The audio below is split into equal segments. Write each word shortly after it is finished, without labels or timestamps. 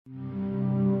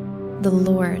The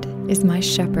Lord is my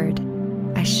shepherd,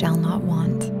 I shall not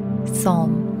want.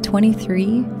 Psalm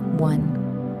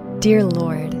 23:1. Dear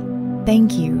Lord,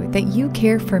 thank you that you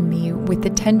care for me with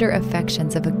the tender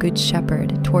affections of a good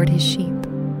shepherd toward his sheep.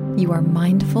 You are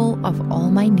mindful of all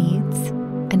my needs,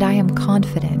 and I am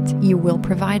confident you will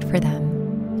provide for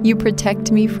them. You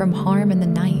protect me from harm in the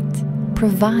night,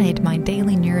 provide my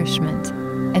daily nourishment,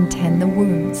 and tend the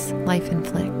wounds life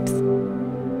inflicts.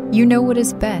 You know what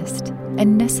is best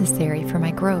and necessary for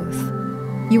my growth.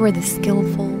 You are the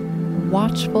skillful,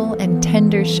 watchful, and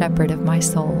tender shepherd of my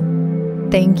soul.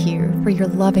 Thank you for your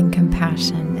loving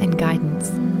compassion and guidance.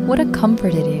 What a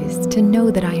comfort it is to know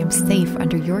that I am safe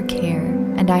under your care,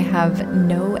 and I have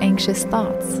no anxious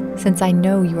thoughts, since I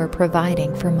know you are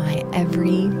providing for my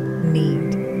every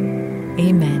need.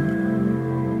 Amen.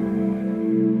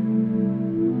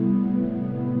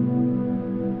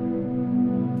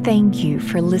 Thank you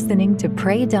for listening to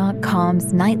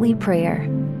Pray.com's Nightly Prayer.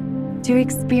 To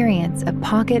experience a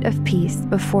pocket of peace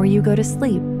before you go to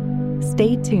sleep,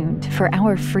 stay tuned for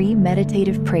our free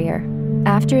meditative prayer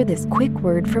after this quick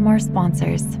word from our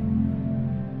sponsors.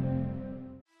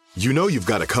 You know you've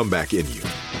got a comeback in you.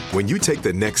 When you take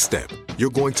the next step, you're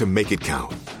going to make it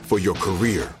count. For your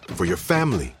career, for your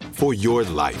family, for your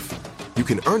life. You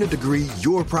can earn a degree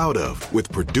you're proud of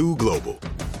with Purdue Global.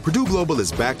 Purdue Global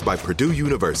is backed by Purdue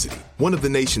University, one of the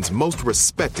nation's most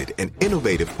respected and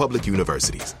innovative public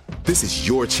universities. This is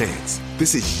your chance.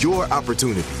 This is your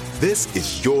opportunity. This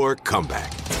is your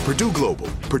comeback. Purdue Global,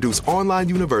 Purdue's online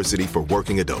university for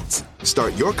working adults.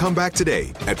 Start your comeback today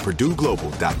at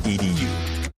purdueglobal.edu.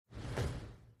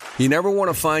 You never want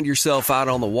to find yourself out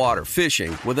on the water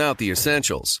fishing without the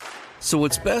essentials. So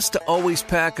it's best to always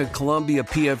pack a Columbia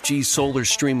PFG Solar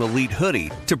Stream Elite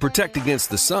hoodie to protect against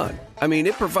the sun. I mean,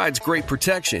 it provides great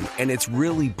protection and it's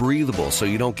really breathable so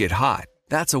you don't get hot.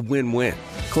 That's a win-win.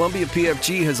 Columbia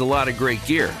PFG has a lot of great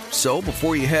gear. So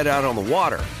before you head out on the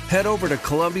water, head over to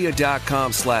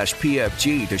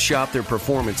Columbia.com/PFG to shop their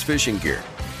performance fishing gear.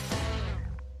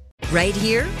 Right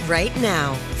here, right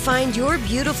now. Find your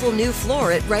beautiful new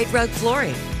floor at Rite Rug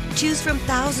Flooring. Choose from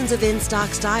thousands of in-stock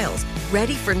styles,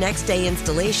 ready for next day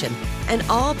installation, and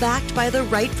all backed by the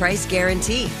right price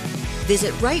guarantee.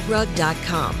 Visit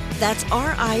riterug.com. That's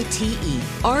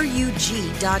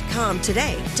RITERUG.com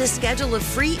today to schedule a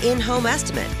free in-home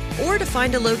estimate or to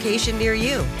find a location near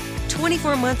you.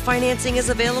 24-month financing is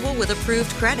available with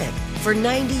approved credit. For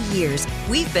 90 years,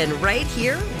 we've been right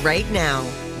here, right now.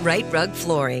 Rite Rug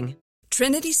Flooring.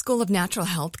 Trinity School of Natural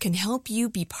Health can help you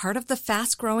be part of the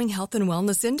fast-growing health and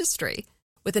wellness industry.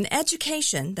 With an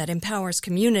education that empowers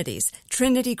communities,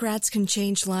 Trinity grads can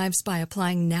change lives by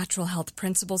applying natural health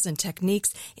principles and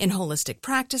techniques in holistic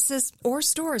practices or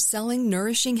stores selling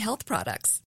nourishing health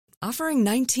products. Offering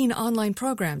 19 online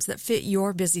programs that fit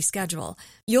your busy schedule,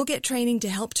 you'll get training to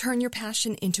help turn your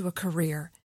passion into a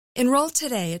career. Enroll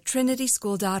today at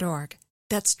trinityschool.org.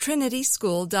 That's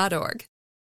trinityschool.org.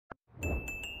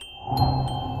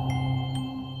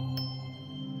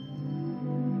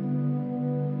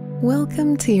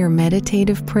 Welcome to your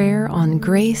meditative prayer on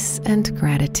grace and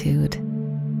gratitude.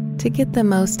 To get the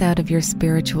most out of your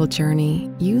spiritual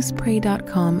journey, use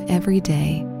Pray.com every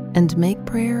day and make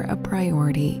prayer a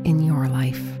priority in your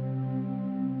life.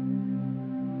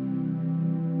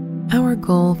 Our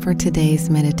goal for today's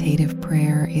meditative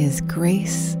prayer is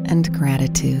grace and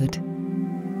gratitude.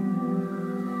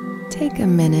 Take a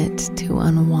minute to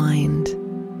unwind.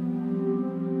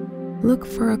 Look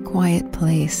for a quiet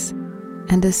place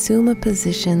and assume a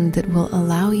position that will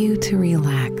allow you to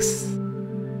relax.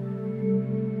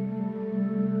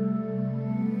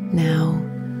 Now,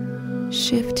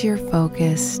 shift your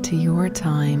focus to your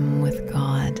time with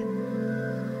God.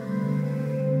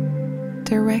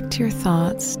 Direct your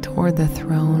thoughts toward the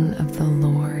throne of the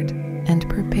Lord and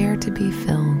prepare to be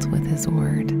filled with His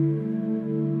Word.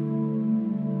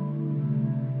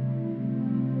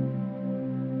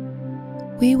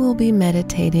 We will be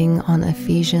meditating on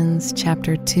Ephesians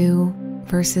chapter 2,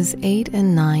 verses 8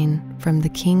 and 9 from the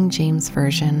King James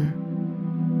Version.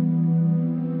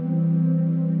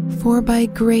 For by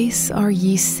grace are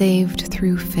ye saved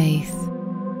through faith,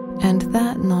 and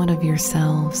that not of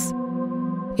yourselves.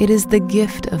 It is the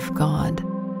gift of God,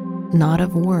 not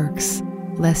of works,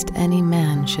 lest any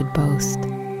man should boast.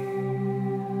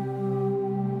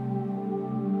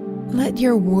 Let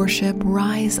your worship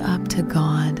rise up to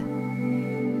God.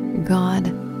 God,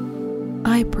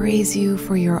 I praise you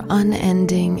for your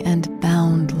unending and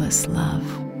boundless love.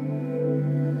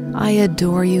 I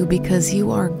adore you because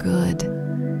you are good,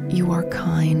 you are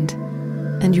kind,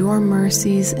 and your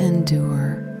mercies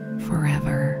endure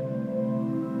forever.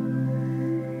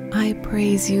 I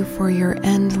praise you for your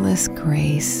endless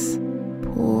grace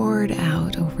poured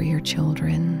out over your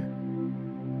children.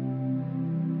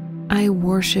 I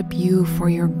worship you for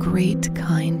your great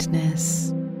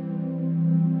kindness.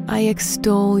 I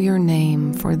extol your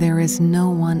name, for there is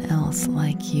no one else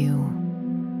like you.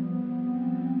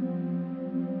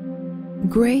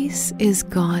 Grace is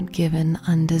God-given,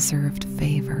 undeserved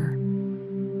favor.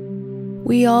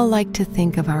 We all like to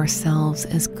think of ourselves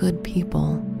as good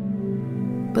people,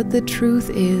 but the truth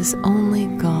is only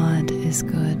God is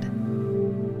good.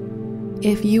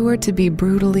 If you were to be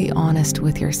brutally honest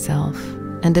with yourself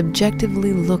and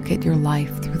objectively look at your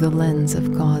life through the lens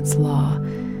of God's law,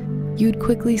 you'd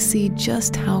quickly see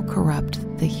just how corrupt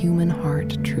the human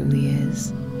heart truly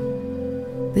is.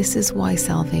 This is why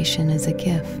salvation is a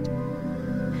gift.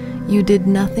 You did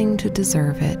nothing to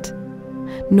deserve it,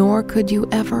 nor could you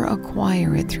ever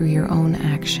acquire it through your own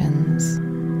actions.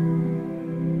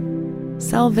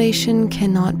 Salvation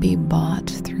cannot be bought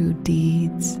through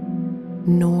deeds,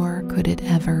 nor could it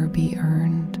ever be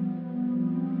earned.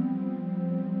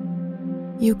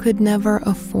 You could never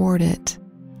afford it,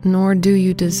 nor do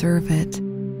you deserve it.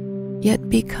 Yet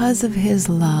because of his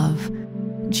love,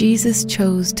 Jesus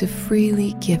chose to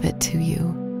freely give it to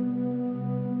you.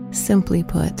 Simply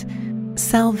put,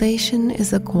 salvation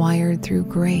is acquired through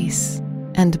grace,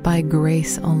 and by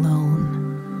grace alone.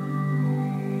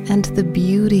 And the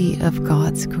beauty of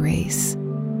God's grace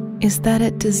is that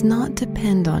it does not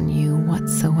depend on you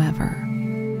whatsoever.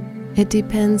 It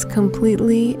depends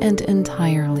completely and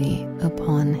entirely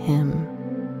upon him.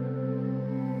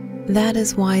 That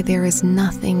is why there is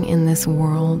nothing in this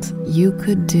world you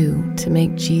could do to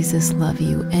make Jesus love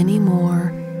you any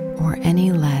more or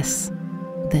any less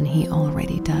than he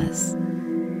already does.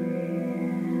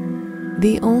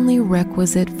 The only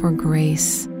requisite for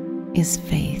grace is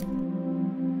faith.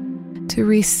 To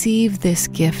receive this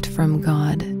gift from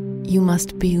God, you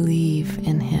must believe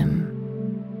in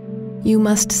him. You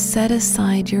must set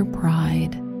aside your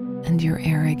pride and your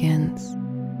arrogance,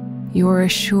 your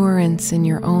assurance in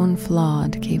your own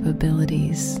flawed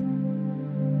capabilities.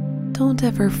 Don't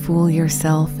ever fool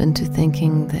yourself into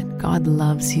thinking that God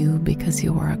loves you because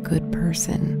you are a good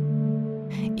person.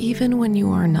 Even when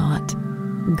you are not,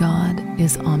 God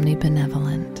is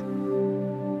omnibenevolent.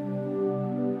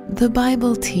 The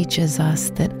Bible teaches us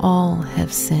that all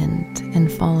have sinned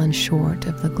and fallen short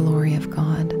of the glory of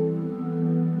God.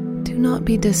 Do not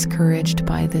be discouraged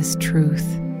by this truth.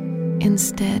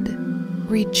 Instead,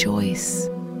 rejoice.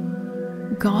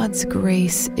 God's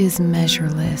grace is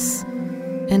measureless,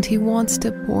 and he wants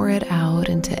to pour it out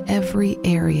into every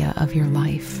area of your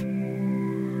life.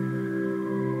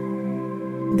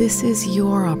 This is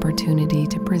your opportunity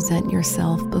to present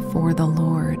yourself before the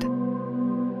Lord,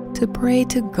 to pray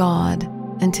to God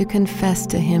and to confess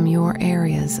to him your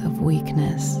areas of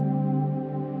weakness.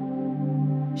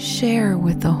 Share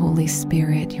with the Holy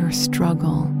Spirit your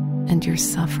struggle and your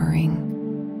suffering.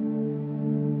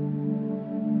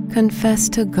 Confess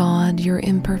to God your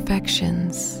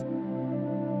imperfections.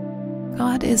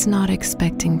 God is not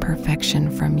expecting perfection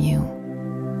from you,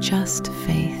 just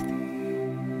faith.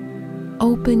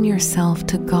 Open yourself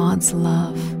to God's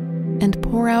love and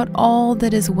pour out all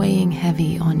that is weighing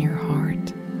heavy on your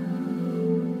heart.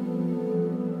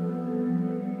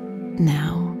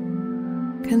 Now,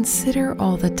 consider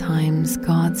all the times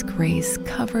God's grace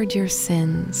covered your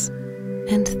sins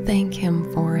and thank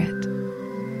him for it.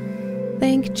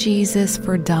 Thank Jesus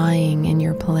for dying in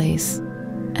your place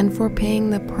and for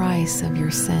paying the price of your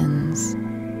sins.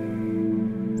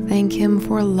 Thank him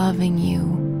for loving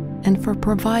you and for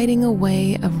providing a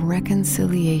way of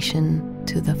reconciliation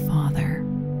to the Father.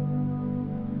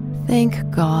 Thank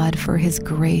God for his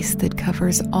grace that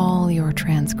covers all your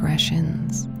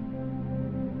transgressions.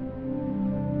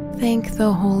 Thank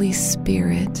the Holy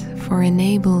Spirit for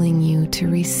enabling you to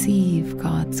receive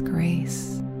God's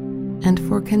grace and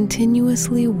for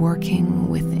continuously working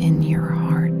within your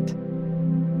heart.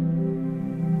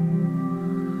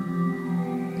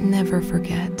 Never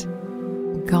forget,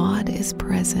 God is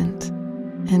present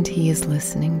and he is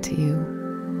listening to you.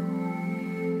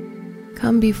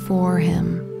 Come before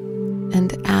him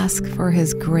and ask for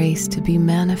his grace to be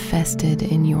manifested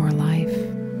in your life.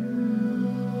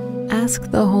 Ask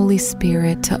the Holy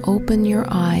Spirit to open your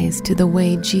eyes to the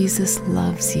way Jesus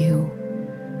loves you,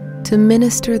 to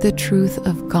minister the truth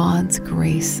of God's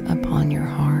grace upon your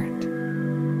heart.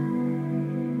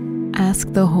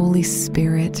 Ask the Holy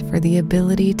Spirit for the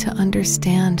ability to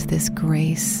understand this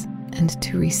grace and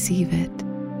to receive it.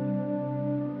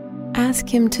 Ask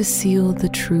him to seal the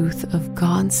truth of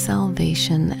God's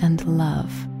salvation and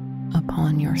love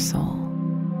upon your soul.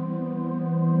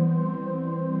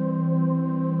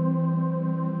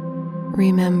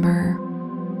 Remember,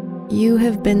 you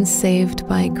have been saved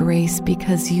by grace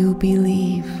because you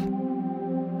believe.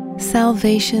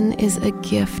 Salvation is a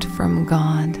gift from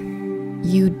God.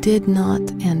 You did not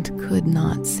and could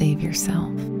not save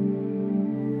yourself.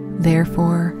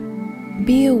 Therefore,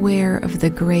 be aware of the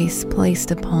grace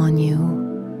placed upon you.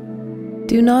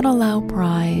 Do not allow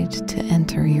pride to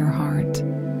enter your heart.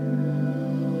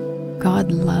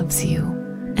 God loves you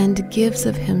and gives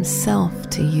of Himself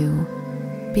to you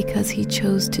because He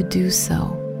chose to do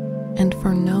so and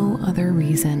for no other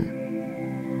reason.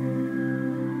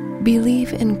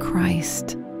 Believe in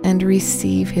Christ and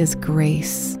receive His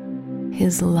grace,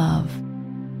 His love,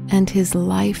 and His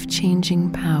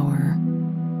life-changing power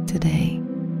today.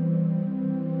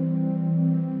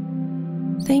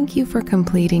 Thank you for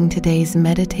completing today's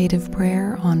meditative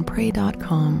prayer on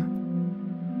Pray.com.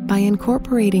 By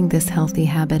incorporating this healthy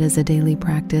habit as a daily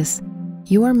practice,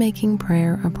 you are making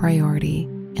prayer a priority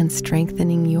and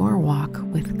strengthening your walk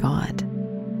with God.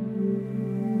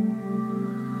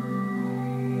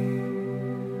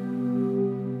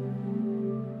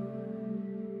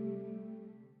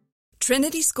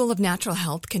 Trinity School of Natural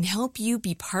Health can help you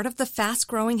be part of the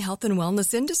fast-growing health and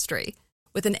wellness industry.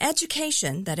 With an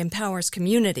education that empowers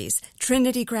communities,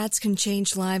 Trinity grads can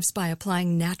change lives by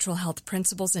applying natural health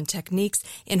principles and techniques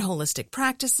in holistic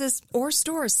practices or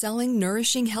stores selling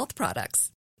nourishing health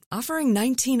products. Offering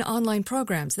 19 online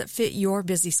programs that fit your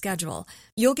busy schedule,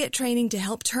 you'll get training to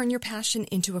help turn your passion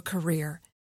into a career.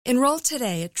 Enroll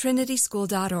today at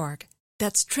trinityschool.org.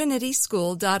 That's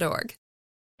trinityschool.org.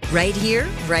 Right here,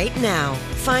 right now.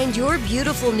 Find your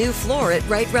beautiful new floor at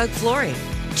Right Rug Flooring.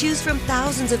 Choose from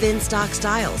thousands of in-stock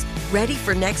styles, ready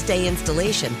for next day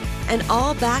installation, and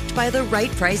all backed by the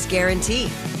right price guarantee.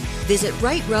 Visit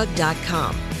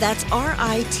rightrug.com. That's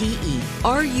RITERUG.com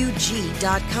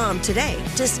today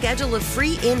to schedule a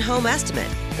free in-home estimate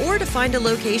or to find a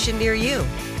location near you.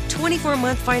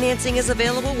 24-month financing is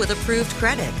available with approved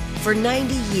credit. For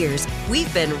 90 years,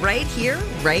 we've been right here,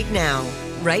 right now.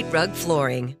 Right Rug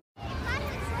Flooring.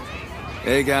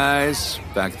 Hey guys,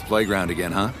 back at the playground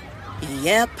again, huh?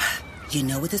 Yep. You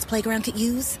know what this playground could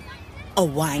use? A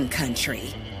wine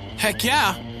country. Heck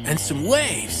yeah, and some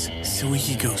waves so we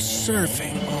could go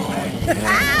surfing. Oh,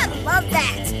 yeah. Love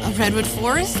that. A redwood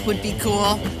forest would be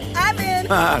cool. I'm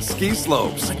in. Ski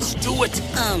slopes. Let's do it.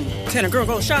 Can a girl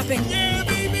go shopping? Yeah,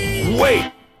 baby.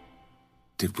 Wait!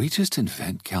 Did we just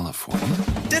invent California?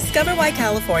 Discover why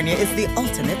California is the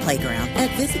ultimate playground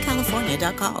at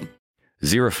visitcalifornia.com.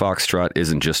 Zero Foxtrot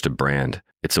isn't just a brand,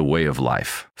 it's a way of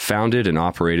life. Founded and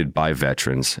operated by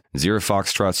veterans, Zero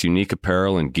Foxtrot's unique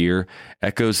apparel and gear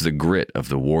echoes the grit of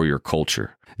the warrior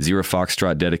culture. Zero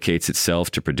Foxtrot dedicates itself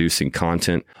to producing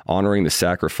content, honoring the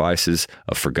sacrifices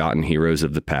of forgotten heroes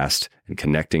of the past, and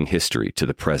connecting history to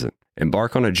the present.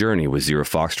 Embark on a journey with Zero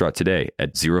Foxtrot today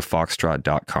at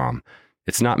zerofoxtrot.com.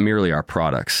 It's not merely our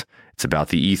products, it's about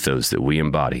the ethos that we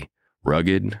embody.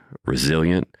 Rugged,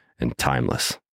 resilient, and timeless.